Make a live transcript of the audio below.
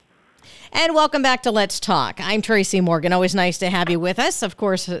And welcome back to Let's Talk. I'm Tracy Morgan. Always nice to have you with us. Of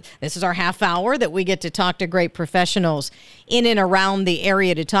course, this is our half hour that we get to talk to great professionals in and around the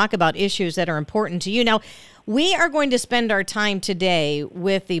area to talk about issues that are important to you. Now, we are going to spend our time today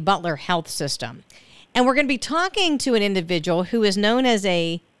with the Butler Heath System. And we're going to be talking to an individual who is known as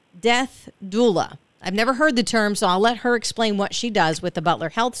a death doula. I've never heard the term, so I'll let her explain what she does with the Butler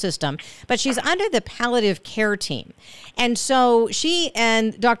Heath System. But she's under the Palliative Care team. And so she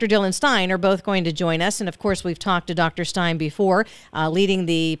and Dr. Dillion Stein are both going to join us. And, of course, we've talked to Dr. Stein before, leading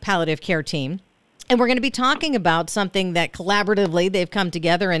the Palliative Care team. And we're going to be talking about something that collaboratively they've come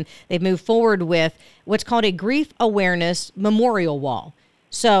together and they've moved forward with, what's called a grief awareness memorial wall.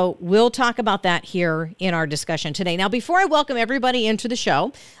 So we'll talk about that here in our discussion today. Now, before I welcome everybody into the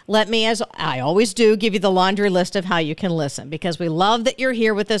show, let me, as I always do, give you the laundry list of how you can listen, because we love that you're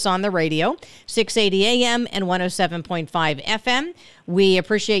here with us on the radio, 680 AM and 107.5 FM. We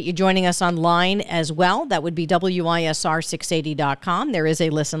appreciate you joining us online as well. That would be WISR680.com. There is a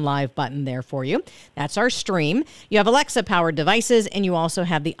listen live button there for you. That's our stream. You have Alexa-powered devices, and you also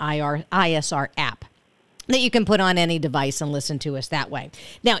have the ISR app that you can put on any device and listen to us that way.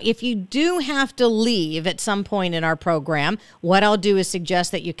 Now, if you do have to leave at some point in our program, what I'll do is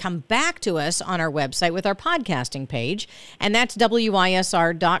suggest that you come back to us on our website with our podcasting page, and that's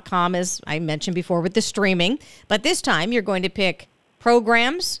WISR.com, as I mentioned before, with the streaming. But this time, you're going to pick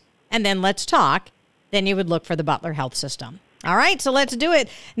programs, and then Let's Talk. Then you would look for the Butler Heath System. All right, so let's do it.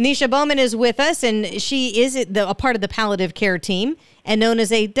 Tanisha Bowman is with us, and she is a part of the Palliative Care team and known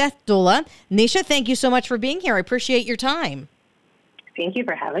as a death doula. Tanisha, thank you so much for being here. I appreciate your time. Thank you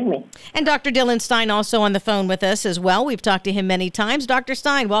for having me. And Dr. Dillion Stein also on the phone with us as well. We've talked to him many times. Dr.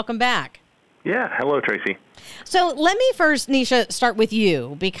 Stein, welcome back. Yeah, hello, Tracy. So let me first, Tanisha, start with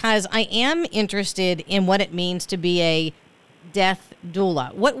you, because I am interested in what it means to be a death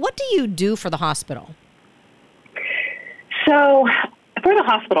doula. What do you do for the hospital? So, for the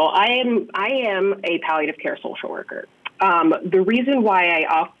hospital, I am a palliative care social worker. The reason why I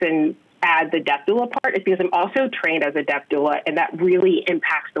often add the death doula part is because I'm also trained as a death doula, and that really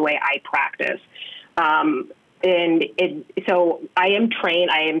impacts the way I practice. So I am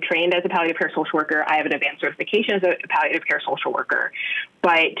trained as a palliative care social worker. I have an advanced certification as a palliative care social worker.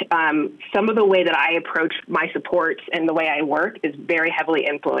 But some of the way that I approach my supports and the way I work is very heavily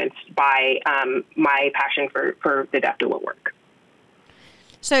influenced by my passion for the death doula work.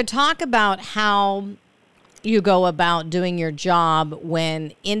 So talk about how you go about doing your job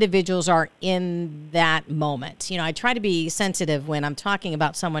when individuals are in that moment. You know, I try to be sensitive when I'm talking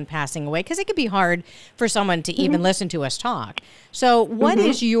about someone passing away, because it could be hard for someone to even listen to us talk. So what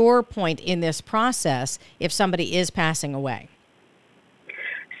is your point in this process if somebody is passing away?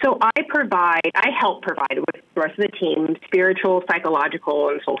 So I help provide with the rest of the team spiritual, psychological,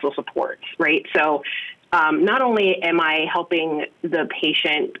 and social supports, right? So not only am I helping the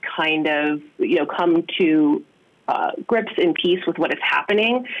patient kind of, come to grips and peace with what is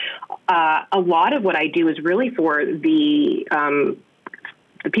happening, a lot of what I do is really for the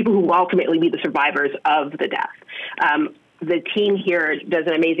people who will ultimately be the survivors of the death. The team here does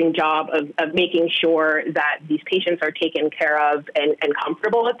an amazing job of making sure that these patients are taken care of and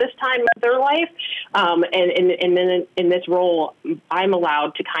comfortable at this time of their life. And then in this role, I'm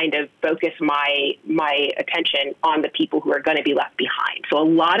allowed to kind of focus my attention on the people who are going to be left behind. So a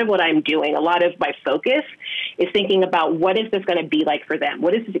lot of what I'm doing, a lot of my focus is thinking about what is this going to be like for them?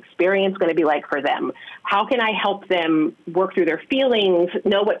 What is this experience going to be like for them? How can I help them work through their feelings,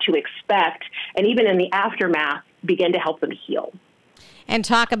 know what to expect, and even in the aftermath, begin to help them heal. And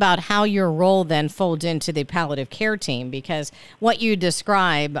talk about how your role then folds into the palliative care team, because what you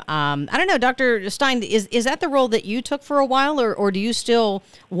describe, I don't know, Dr. Stein, is that the role that you took for a while, or do you still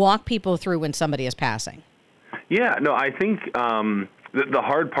walk people through when somebody is passing? Yeah, no, I think the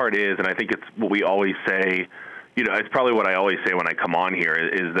hard part is, and I think it's what we always say, it's probably what I always say when I come on here,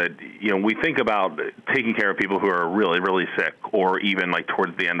 is that, we think about taking care of people who are really, really sick, or even like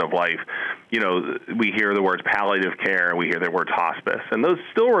towards the end of life. We hear the words palliative care, we hear the words hospice, and those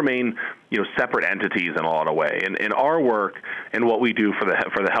still remain, separate entities in a lot of way. And our work and what we do for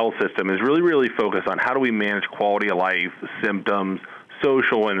the health system is really, really focused on how do we manage quality of life, symptoms,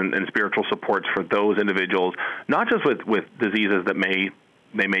 social and spiritual supports for those individuals, not just with diseases that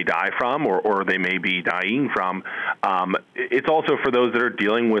they may die from or they may be dying from. It's also for those that are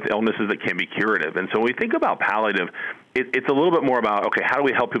dealing with illnesses that can be curative. And so when we think about palliative, it's a little bit more about, okay, how do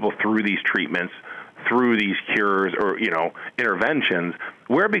we help people through these treatments, through these cures or, interventions?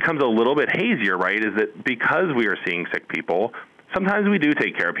 Where it becomes a little bit hazier, right, is that because we are seeing sick people, sometimes we do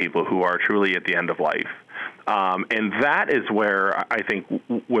take care of people who are truly at the end of life. And that is where I think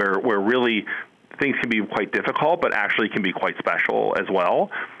where really things can be quite difficult, but actually can be quite special as well.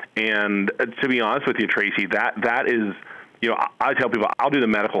 And to be honest with you, Tracy, that is, I tell people I'll do the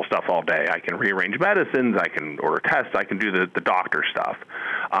medical stuff all day. I can rearrange medicines, I can order tests, I can do the doctor stuff.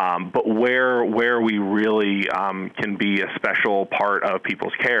 But where we really can be a special part of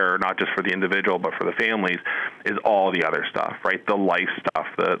people's care, not just for the individual but for the families, is all the other stuff, right? The life stuff,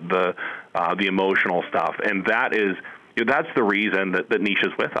 the emotional stuff, and that is. That's the reason that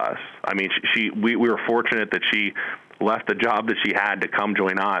Nisha's with us. I mean, we were fortunate that she left the job that she had to come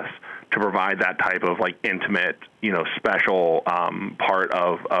join us to provide that type of intimate, special part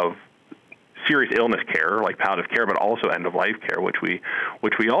of serious illness care, like palliative care, but also end of life care, which we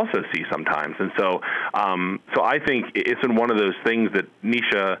also see sometimes. And so I think it's in one of those things that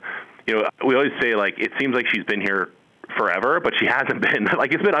Nisha, we always say it seems like she's been here forever, but she hasn't been.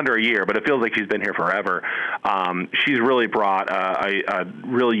 It's been under a year, but it feels like she's been here forever. She's really brought a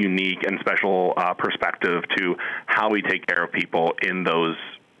really unique and special perspective to how we take care of people in those,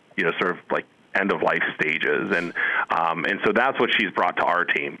 sort of end of life stages, and so that's what she's brought to our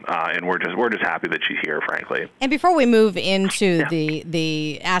team, and we're just happy that she's here, frankly. And before we move into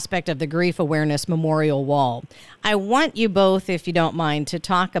the aspect of the Grief Awareness Memorial Wall, I want you both, if you don't mind, to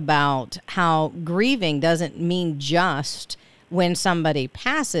talk about how grieving doesn't mean just when somebody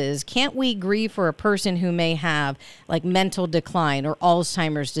passes. Can't we grieve for a person who may have mental decline or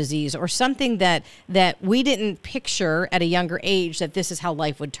Alzheimer's disease or something that we didn't picture at a younger age that this is how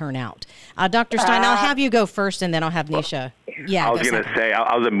life would turn out? Dr. Stein, I'll have you go first, and then I'll have Nisha. Yeah, I was going to say,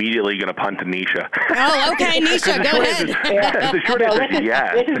 I was immediately going to punt to Nisha. Oh, okay, Nisha, go ahead. The short answer is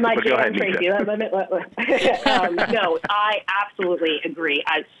yes. This is my jam, Tracy. No, I absolutely agree.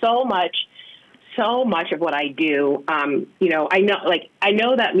 So much of what I do, I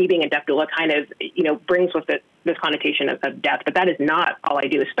know that me being a death doula kind of, brings with it this connotation of death, but that is not all I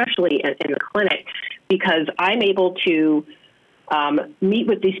do, especially in the clinic, because I'm able to meet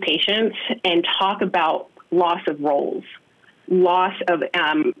with these patients and talk about loss of roles, loss of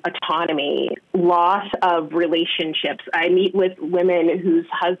autonomy, loss of relationships. I meet with women whose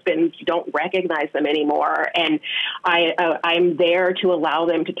husbands don't recognize them anymore, and I'm there to allow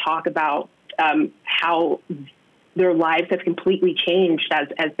them to talk about how their lives have completely changed as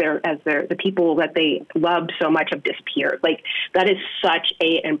the people that they loved so much have disappeared. That is such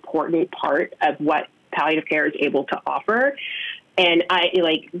an important part of what palliative care is able to offer. And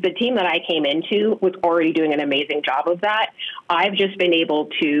the team that I came into was already doing an amazing job of that. I've just been able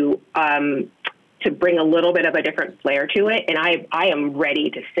to bring a little bit of a different flair to it. And I am ready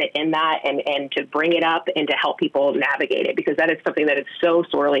to sit in that and to bring it up and to help people navigate it, because that is something that is so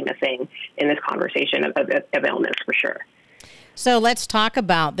sorely missing in this conversation of illness, for sure. So let's talk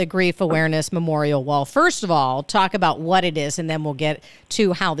about the Grief Awareness Memorial Wall. First of all, talk about what it is, and then we'll get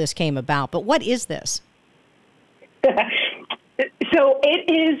to how this came about. But what is this? So it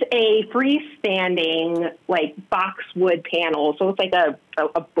is a freestanding, boxwood panel. So it's like a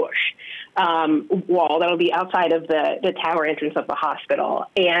bush wall that'll be outside of the tower entrance of the hospital.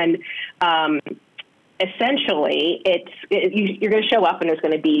 And essentially, you're going to show up, and there's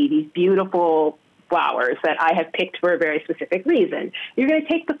going to be these beautiful flowers that I have picked for a very specific reason. You're going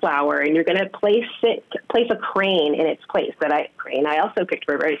to take the flower and you're going to place a crane in its place. I also picked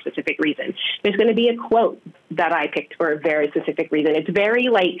for a very specific reason. There's going to be a quote that I picked for a very specific reason. It's very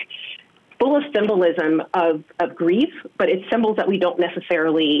full of symbolism of grief, but it's symbols that we don't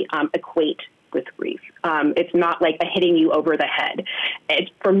necessarily equate with grief. It's not like a hitting you over the head.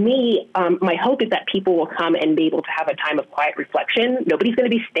 For me, my hope is that people will come and be able to have a time of quiet reflection. Nobody's going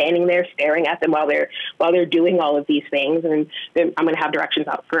to be standing there staring at them while they're doing all of these things. And then I'm going to have directions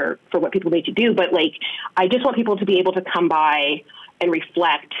out for what people need to do. But I just want people to be able to come by and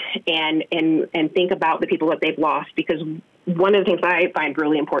reflect and think about the people that they've lost, because one of the things I find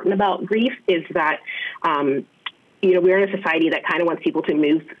really important about grief is that, we're in a society that kind of wants people to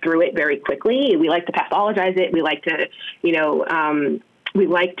move through it very quickly. We like to pathologize it. We like to, we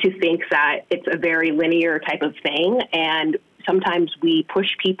like to think that it's a very linear type of thing. And sometimes we push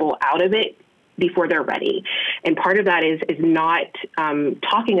people out of it before they're ready. And part of that is not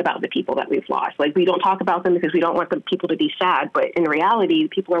talking about the people that we've lost. We don't talk about them because we don't want the people to be sad. But in reality,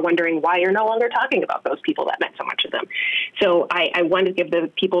 people are wondering why you're no longer talking about those people that meant so much to them. So I wanted to give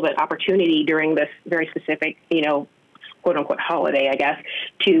the people that opportunity during this very specific, quote unquote holiday, I guess,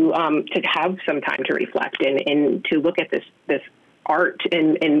 to have some time to reflect and to look at this art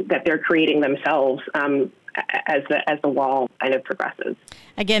and that they're creating themselves as the wall kind of progresses.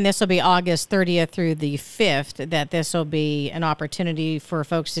 Again, this will be August 30th through the 5th that this will be an opportunity for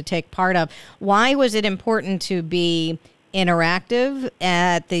folks to take part of. Why was it important to be interactive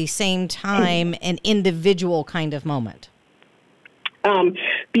at the same time an individual kind of moment?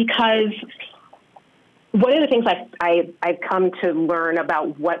 Because one of the things I've come to learn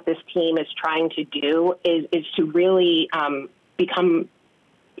about what this team is trying to do is to really become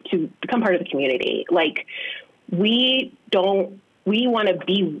part of the community. Like, we want to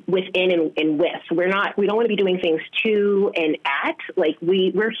be within and with. We don't want to be doing things to and at. Like,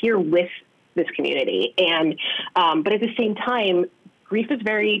 we're here with this community, and but at the same time, grief is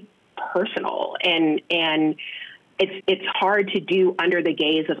very personal, and it's hard to do under the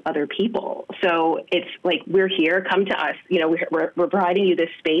gaze of other people. So it's like, we're here, come to us. You know, we're providing you this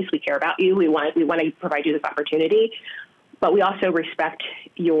space. We care about you. We want to provide you this opportunity, but we also respect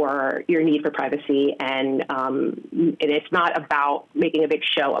your need for privacy. And it's not about making a big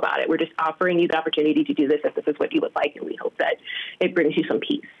show about it. We're just offering you the opportunity to do this if this is what you would like, and we hope that it brings you some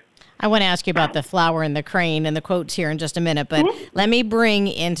peace. I want to ask you about the flower and the crane and the quotes here in just a minute, but let me bring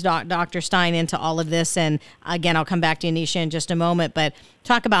into Dr. Stein into all of this. And again, I'll come back to Anisha in just a moment, but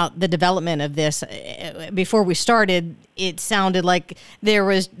talk about the development of this. Before we started, it sounded like there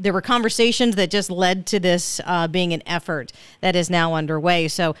were conversations that just led to this being an effort that is now underway.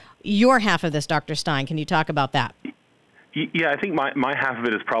 So your half of this, Dr. Stein, can you talk about that? Yeah, I think my half of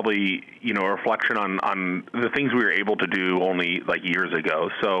it is probably, a reflection on the things we were able to do only like years ago.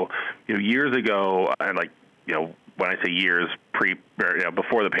 So, years ago, and when I say years,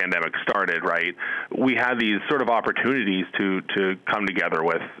 before the pandemic started, right, we had these sort of opportunities to come together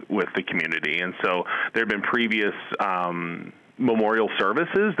with the community. And so there had been previous memorial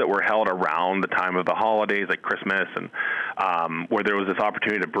services that were held around the time of the holidays, like Christmas, and where there was this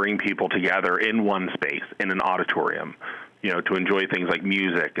opportunity to bring people together in one space, in an auditorium, to enjoy things like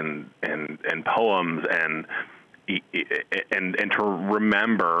music and poems and to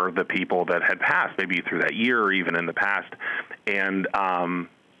remember the people that had passed, maybe through that year or even in the past. And I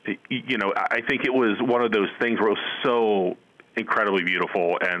think it was one of those things where it was so incredibly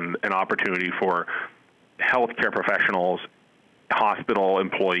beautiful and an opportunity for healthcare professionals, hospital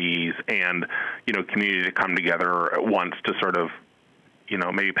employees, and community to come together at once to sort of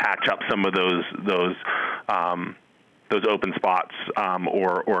maybe patch up some of those open spots,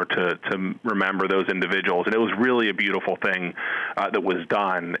 or to remember those individuals. And it was really a beautiful thing that was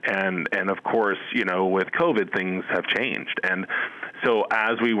done. And of course, with COVID, things have changed. And so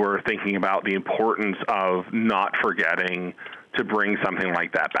as we were thinking about the importance of not forgetting to bring something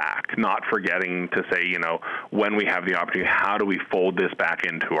like that back, not forgetting to say, when we have the opportunity, how do we fold this back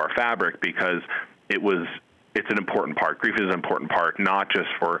into our fabric? Because it's an important part. Grief is an important part, not just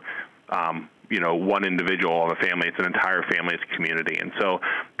for, one individual of a family. It's an entire family, it's a community. And so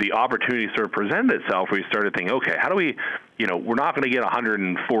the opportunity sort of presented itself. We started thinking, okay, how do we, we're not going to get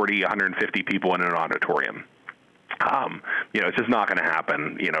 140, 150 people in an auditorium. It's just not going to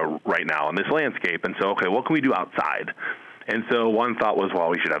happen, right now in this landscape. And so, okay, what can we do outside? And so one thought was, well,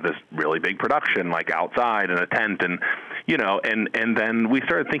 we should have this really big production, like outside in a tent, and and then we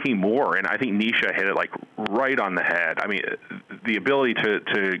started thinking more, and I think Nisha hit it like right on the head. I mean, the ability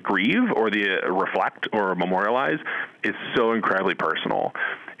to grieve or reflect or memorialize is so incredibly personal.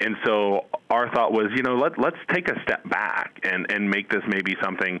 And so our thought was, let's take a step back and make this maybe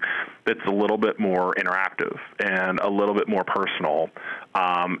something that's a little bit more interactive and a little bit more personal.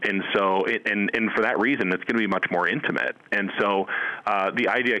 And so, and for that reason, it's going to be much more intimate. And so the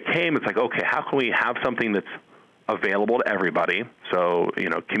idea came, it's like, okay, how can we have something that's available to everybody? So,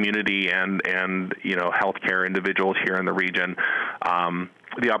 community and healthcare individuals here in the region,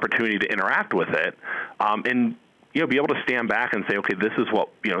 the opportunity to interact with it, and be able to stand back and say, okay, this is what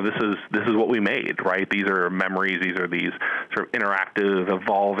this is what we made, right? These are memories. These are these sort of interactive,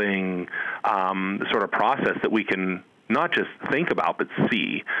 evolving sort of process that we can not just think about but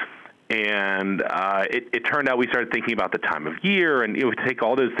see. And it turned out we started thinking about the time of year, and we take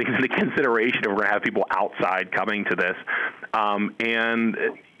all those things into consideration if we're going to have people outside coming to this, and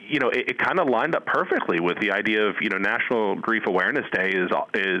it kind of lined up perfectly with the idea of National Grief Awareness Day is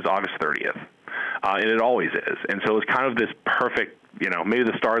August 30th. And it always is. And so it's kind of this perfect, maybe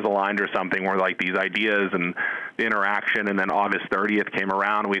the stars aligned or something, where like these ideas and interaction, and then August 30th came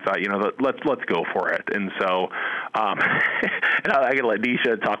around, and we thought, let's go for it. And so, and I can let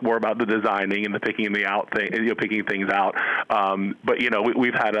Nisha talk more about the designing and the picking things out. But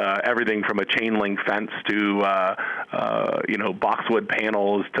we've had everything from a chain link fence to boxwood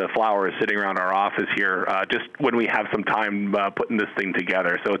panels to flowers sitting around our office here. Just when we have some time putting this thing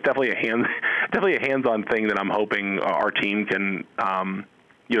together, so it's definitely a hands-on thing that I'm hoping our team can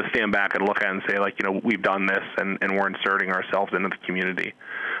stand back and look at and say, we've done this and we're inserting ourselves into the community.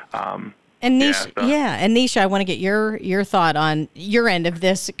 And Nisha, and Nisha, I want to get your thought on your end of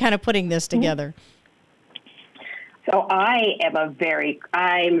this, kind of putting this together. So I'm very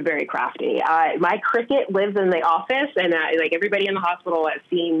crafty. My Cricut lives in the office, and everybody in the hospital has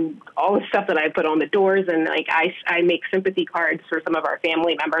seen all the stuff that I put on the doors, and I make sympathy cards for some of our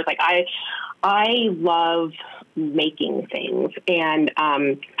family members. I love making things, and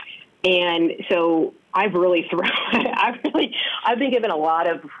so I've really I've been given a lot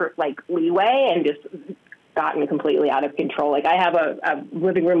of leeway and just gotten completely out of control. I have a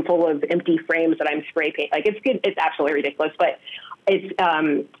living room full of empty frames that I'm spray paint. It's good. It's absolutely ridiculous, but it's,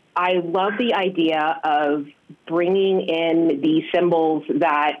 I love the idea of bringing in these symbols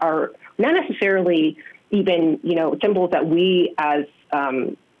that are not necessarily even, symbols that we as,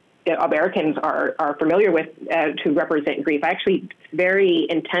 Americans are familiar with to represent grief. I actually very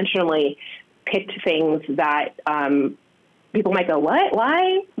intentionally picked things that, people might go, what?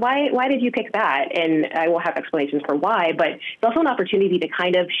 Why did you pick that? And I will have explanations for why, but it's also an opportunity to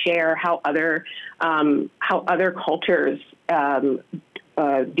kind of share how other cultures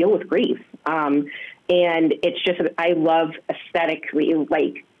deal with grief. And it's just, I love aesthetically,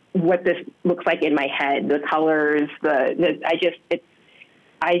 what this looks like in my head, the colors,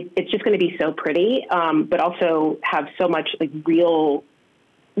 it's just going to be so pretty, but also have so much real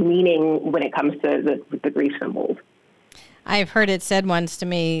meaning when it comes to the grief symbols. I've heard it said once to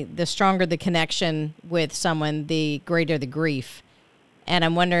me, the stronger the connection with someone, the greater the grief. And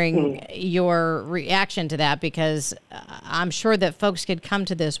I'm wondering your reaction to that, because I'm sure that folks could come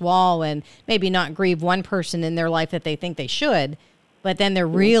to this wall and maybe not grieve one person in their life that they think they should, but then they're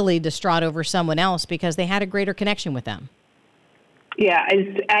really distraught over someone else because they had a greater connection with them. Yeah,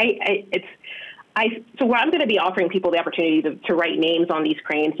 so I'm going to be offering people the opportunity to write names on these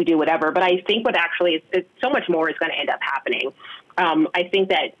cranes, to do whatever. But I think what actually is so much more is going to end up happening. I think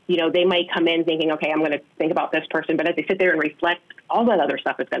that, they might come in thinking, okay, I'm going to think about this person. But as they sit there and reflect, all that other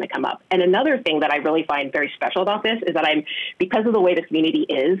stuff is going to come up. And another thing that I really find very special about this is that because of the way this community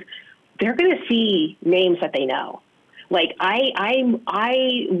is, they're going to see names that they know. I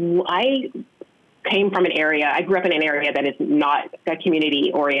came from an area, I grew up in an area that is not community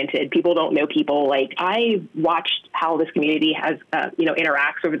oriented. People don't know people. I watched how this community has,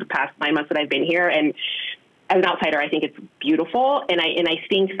 interacts over the past 9 months that I've been here. And as an outsider, I think it's beautiful. And I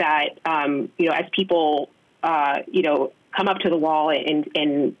think that, as people, come up to the wall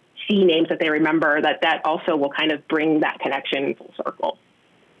and see names that they remember, that also will kind of bring that connection full circle.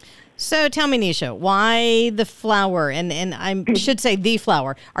 So tell me, Nisha, why the flower? And I should say the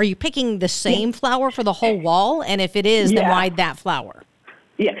flower. Are you picking the same flower for the whole wall? And if it is, then why that flower?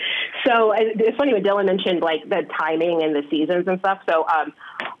 Yeah. So it's funny when Dillion mentioned the timing and the seasons and stuff. So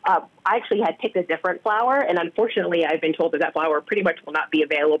I actually had picked a different flower, and unfortunately I've been told that flower pretty much will not be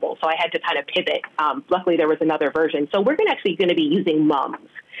available. So I had to kind of pivot. Luckily there was another version. So we're actually going to be using mums.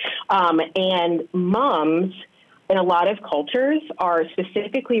 And mums, in a lot of cultures, are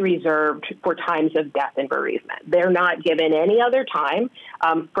specifically reserved for times of death and bereavement. They're not given any other time.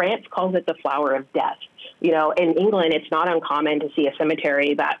 France calls it the flower of death. In England, it's not uncommon to see a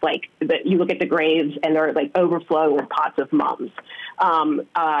cemetery that you look at the graves and they're overflowing with pots of mums.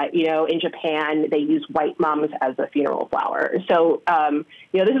 In Japan, they use white mums as a funeral flower. So,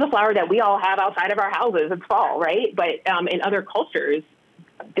 this is a flower that we all have outside of our houses. It's fall, right? But in other cultures,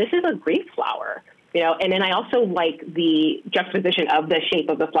 this is a grief flower. And then I also like the juxtaposition of the shape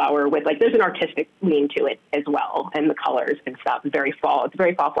of the flower with there's an artistic lean to it as well, and the colors and stuff. It's very fall. It's a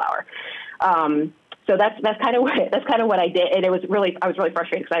very fall flower. So that's kind of what I did, and I was really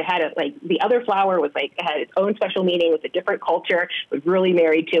frustrated because I had it the other flower was it had its own special meaning with a different culture, was really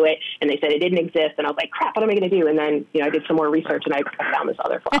married to it, and they said it didn't exist, and I was like, crap, what am I going to do? And then I did some more research and I found this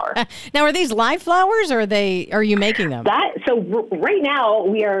other flower. Now, are these live flowers, or are you making them? Right now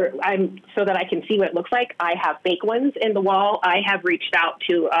so that I can see what it looks like, I have fake ones in the wall. I have reached out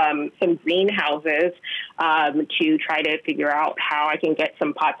to some greenhouses to try to figure out how I can get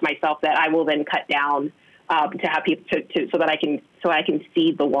some pots myself that I will then cut down to have people so that I can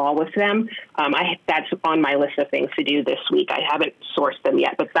seed the wall with them. That's on my list of things to do this week. I haven't sourced them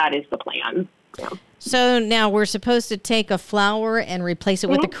yet, but that is the plan. Yeah. So now we're supposed to take a flower and replace it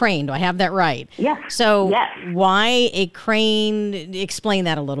with a crane. Do I have that right? Yes. So yes. Why a crane? Explain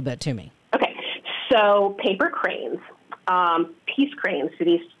that a little bit to me. Okay. So paper cranes, peace cranes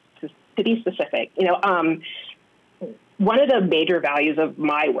to be specific, one of the major values of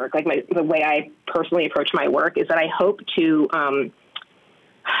my work, like the way I personally approach my work, is that I hope to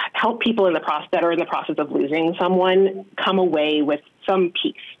help people that are in the process of losing someone come away with some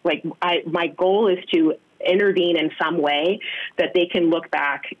peace. Like my goal is to intervene in some way that they can look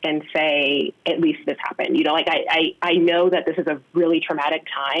back and say, at least this happened. I know that this is a really traumatic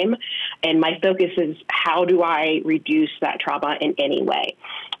time, and my focus is how do I reduce that trauma in any way.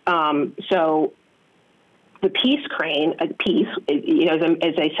 So the peace crane, peace,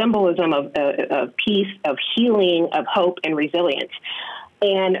 is a symbolism of peace, of healing, of hope, and resilience.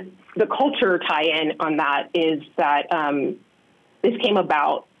 And the culture tie-in on that is that this came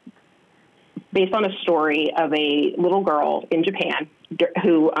about based on a story of a little girl in Japan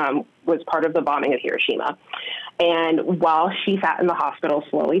who was part of the bombing of Hiroshima. And while she sat in the hospital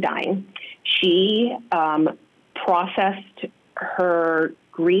slowly dying, she processed her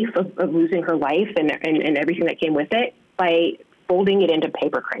grief of losing her life and everything that came with it by folding it into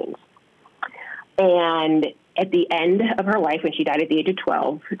paper cranes. And at the end of her life, when she died at the age of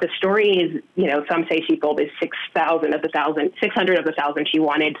 12, the story is, some say she folded 600 of the 1,000 she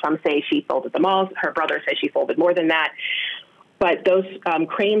wanted. Some say she folded them all. Her brother says she folded more than that. But those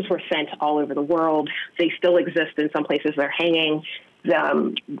cranes were sent all over the world. They still exist in some places. They're hanging.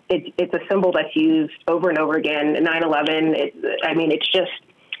 It's a symbol that's used over and over again. 9/11. It's just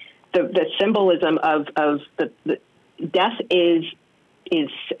the symbolism of the death is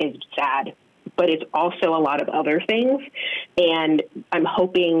sad, but it's also a lot of other things. And I'm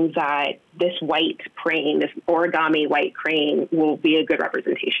hoping that this white crane, this origami white crane, will be a good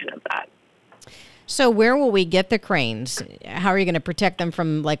representation of that. So where will we get the cranes? How are you going to protect them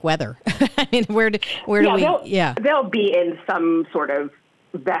from weather? Where do we? They'll be in some sort of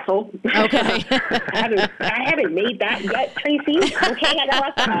vessel. Okay. I haven't made that yet, Tracy. Okay,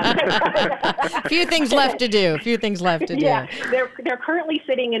 A few things left to do. Yeah, they're currently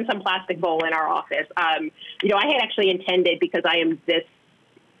sitting in some plastic bowl in our office. I had actually intended, because I am this,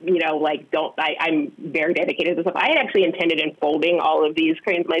 I'm very dedicated to this stuff. I had actually intended in folding all of these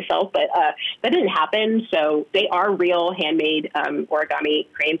cranes myself, but that didn't happen. So they are real handmade origami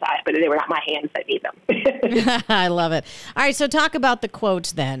cranes, but they were not my hands that made them. I love it. All right, so talk about the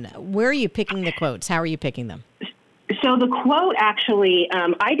quotes then. Where are you picking the quotes? How are you picking them? So the quote, actually,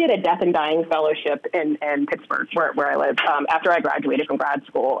 I did a death and dying fellowship in Pittsburgh, where I live, after I graduated from grad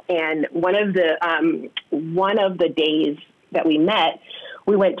school. And one of the days that we met,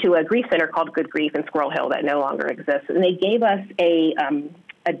 we went to a grief center called Good Grief in Squirrel Hill that no longer exists. And they gave us a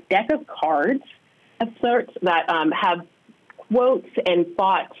deck of cards of sorts that have quotes and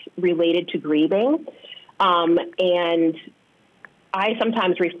thoughts related to grieving. And I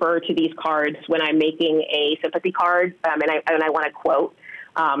sometimes refer to these cards when I'm making a sympathy card, and I want to quote,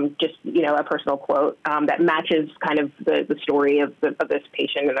 a personal quote that matches kind of the story of this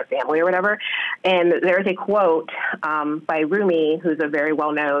patient and their family or whatever. And there's a quote by Rumi, who's a very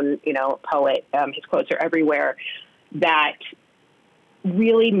well-known, poet. His quotes are everywhere, that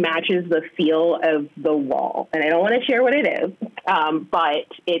really matches the feel of the wall. And I don't want to share what it is, but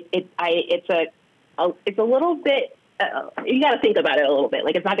it's a little bit. You got to think about it a little bit.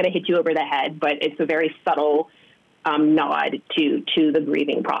 It's not going to hit you over the head, but it's a very subtle nod to the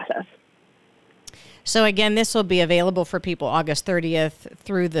grieving process. So again, this will be available for people August 30th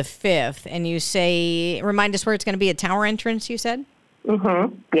through the 5th. And you say, remind us where it's going to be, a tower entrance, you said?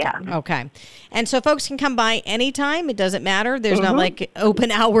 Mm-hmm. Yeah. Okay. And so folks can come by anytime. It doesn't matter. There's not open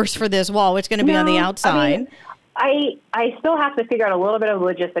hours for this wall. It's going to be on the outside. I still have to figure out a little bit of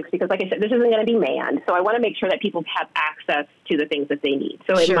logistics because, like I said, this isn't going to be manned. So I want to make sure that people have access to the things that they need.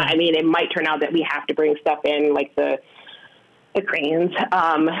 So it might turn out that we have to bring stuff in, like the cranes.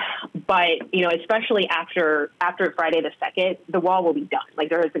 But, especially after Friday the 2nd, the wall will be done.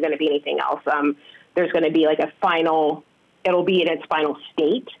 There isn't going to be anything else. There's going to be it'll be in its final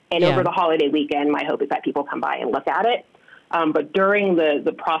state. And over the holiday weekend, my hope is that people come by and look at it. But during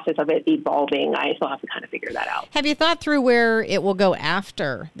the process of it evolving, I still have to kind of figure that out. Have you thought through where it will go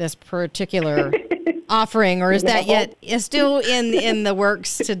after this particular offering, or is that yet still in the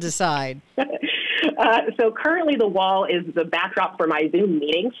works to decide? So currently the wall is the backdrop for my Zoom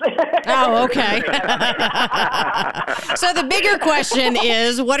meetings. Oh, okay. So the bigger question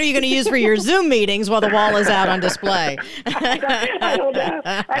is, what are you going to use for your Zoom meetings while the wall is out on display? I don't know.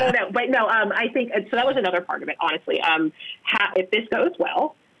 But no, I think, so that was another part of it, honestly. If this goes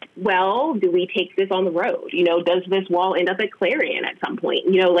well, well, do we take this on the road? You know, does this wall end up at Clarion at some point?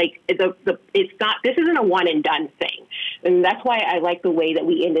 You know, like it's not, this isn't a one and done thing. And that's why I like the way that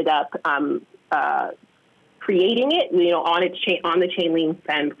we ended up, creating it, you know, on the chain link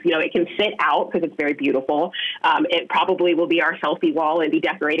fence. You know, it can sit out because it's very beautiful. It probably will be our selfie wall and be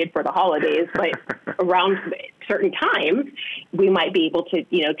decorated for the holidays, but around certain times, we might be able to,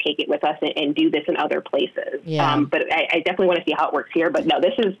 you know, take it with us and do this in other places. Yeah. But I definitely want to see how it works here. But no,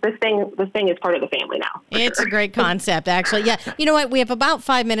 this thing is part of the family now. It's a great concept, actually. Yeah. You know what? We have about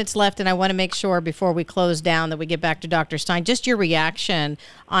 5 minutes left, and I want to make sure before we close down that we get back to Dr. Stein, just your reaction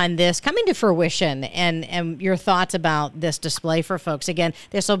on this coming to fruition and your thoughts about this display for folks. Again,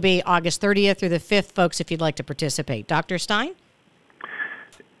 this will be August 30th through the 5th, folks, if you'd like to participate. Dr. Stein?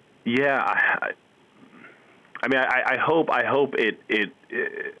 Yeah. I mean, I hope it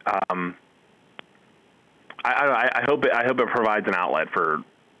I hope it provides an outlet for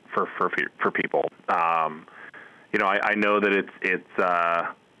people. You know, I know that it's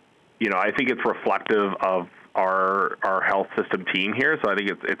you know, I think it's reflective of our health system team here. So I think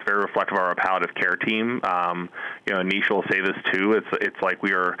it's very reflective of our palliative care team. You know, Nisha will say this too. It's like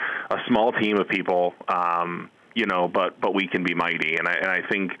we are a small team of people. You know, but we can be mighty, and I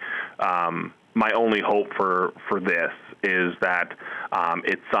think. My only hope for this is that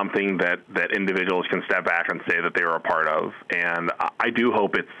it's something that individuals can step back and say that they were a part of. And I do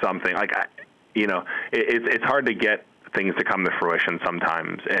hope it's something like, you know, it's hard to get things to come to fruition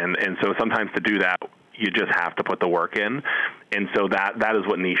sometimes. And so sometimes to do that, you just have to put the work in. And so that is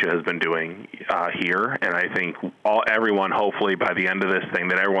what Nisha has been doing here. And I think everyone, hopefully by the end of this thing,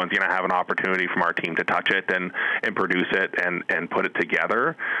 that everyone's going to have an opportunity from our team to touch it and produce it and put it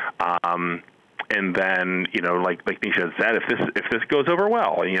together. And then, you know, like Nisha had said, if this goes over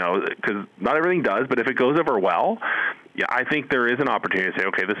well, you know, because not everything does, but if it goes over well, yeah, I think there is an opportunity to say,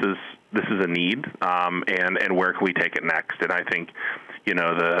 okay, this is a need, and where can we take it next? And I think, you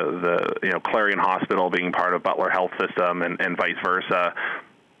know, the you know, Clarion Hospital being part of Butler Health System and vice versa,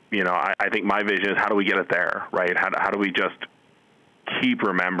 you know, I think my vision is how do we get it there, right? How do we just keep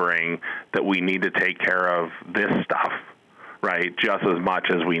remembering that we need to take care of this stuff, right, just as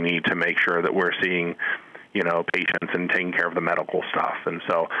much as we need to make sure that we're seeing, you know, patients and taking care of the medical stuff. And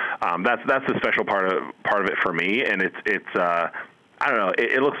so that's the special part of it for me. And it's I don't know,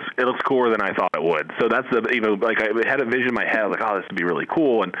 it looks cooler than I thought it would. So that's the, you know, like I had a vision in my head, like, oh, this would be really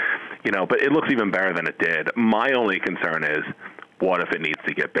cool, and you know, but it looks even better than it did. My only concern is, what if it needs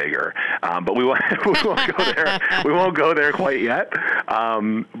to get bigger? But we won't go there. We won't go there quite yet.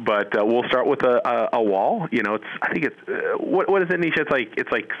 But we'll start with a wall. You know, I think it's what is it, Nisha?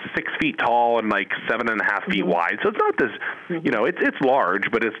 It's like 6 feet tall and like 7.5 feet wide. So it's not this, you know, it's large,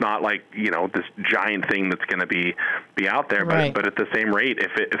 but it's not like, you know, this giant thing that's going to be out there. Right. But at the same rate,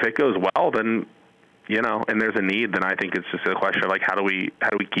 if it goes well, then, you know, and there's a need, then I think it's just a question of like, how do we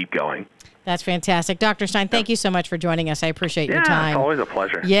keep going? That's fantastic. Dr. Stein, thank you so much for joining us. I appreciate your time. Yeah, it's always a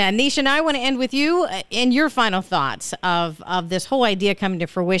pleasure. Yeah, Nisha and I want to end with you in your final thoughts of this whole idea coming to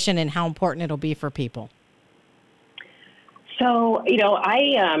fruition and how important it'll be for people. So, you know,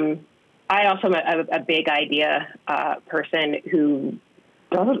 I also am a big idea person who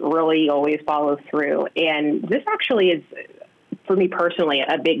doesn't really always follow through. And this actually is, for me personally,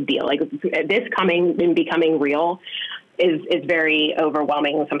 a big deal. Like this coming and becoming real is very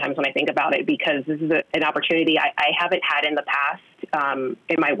overwhelming sometimes when I think about it, because this is an opportunity I haven't had in the past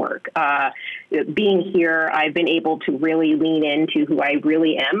in my work. Being here, I've been able to really lean into who I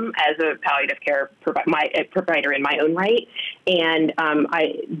really am as a palliative care provider in my own right, and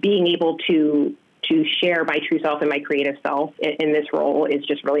being able to share my true self and my creative self in this role is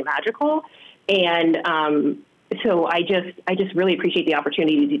just really magical. And so I just really appreciate the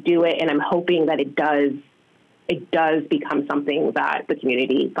opportunity to do it, and I'm hoping that it does become something that the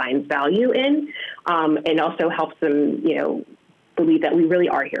community finds value in, and also helps them, you know, believe that we really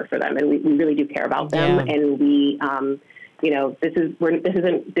are here for them and we really do care about them. Yeah. And we, you know, this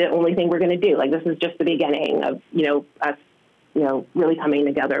isn't the only thing we're going to do. Like, this is just the beginning of, you know, us, you know, really coming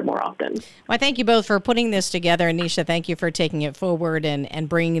together more often. Well, thank you both for putting this together. And Nisha, thank you for taking it forward and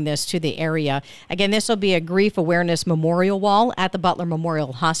bringing this to the area. Again, this will be a grief awareness memorial wall at the Butler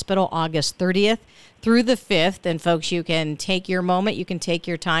Memorial Hospital, August 30th through the 5th. And folks, you can take your moment. You can take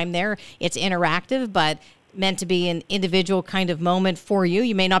your time there. It's interactive, but meant to be an individual kind of moment for you.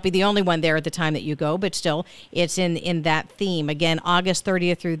 You may not be the only one there at the time that you go, but still, it's in that theme. Again, August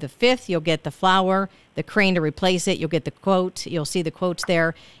 30th through the 5th, you'll get the flower, the crane to replace it. You'll get the quote. You'll see the quotes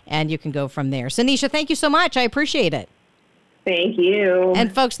there, and you can go from there. So, Nisha, thank you so much. I appreciate it. Thank you.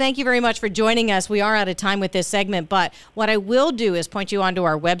 And folks, thank you very much for joining us. We are out of time with this segment, but what I will do is point you onto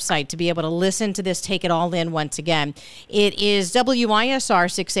our website to be able to listen to this, take it all in once again. It is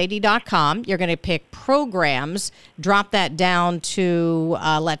WISR680.com. You're going to pick programs, drop that down to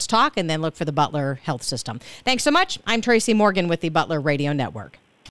Let's Talk, and then look for the Butler Health System. Thanks so much. I'm Tracy Morgan with the Butler Radio Network.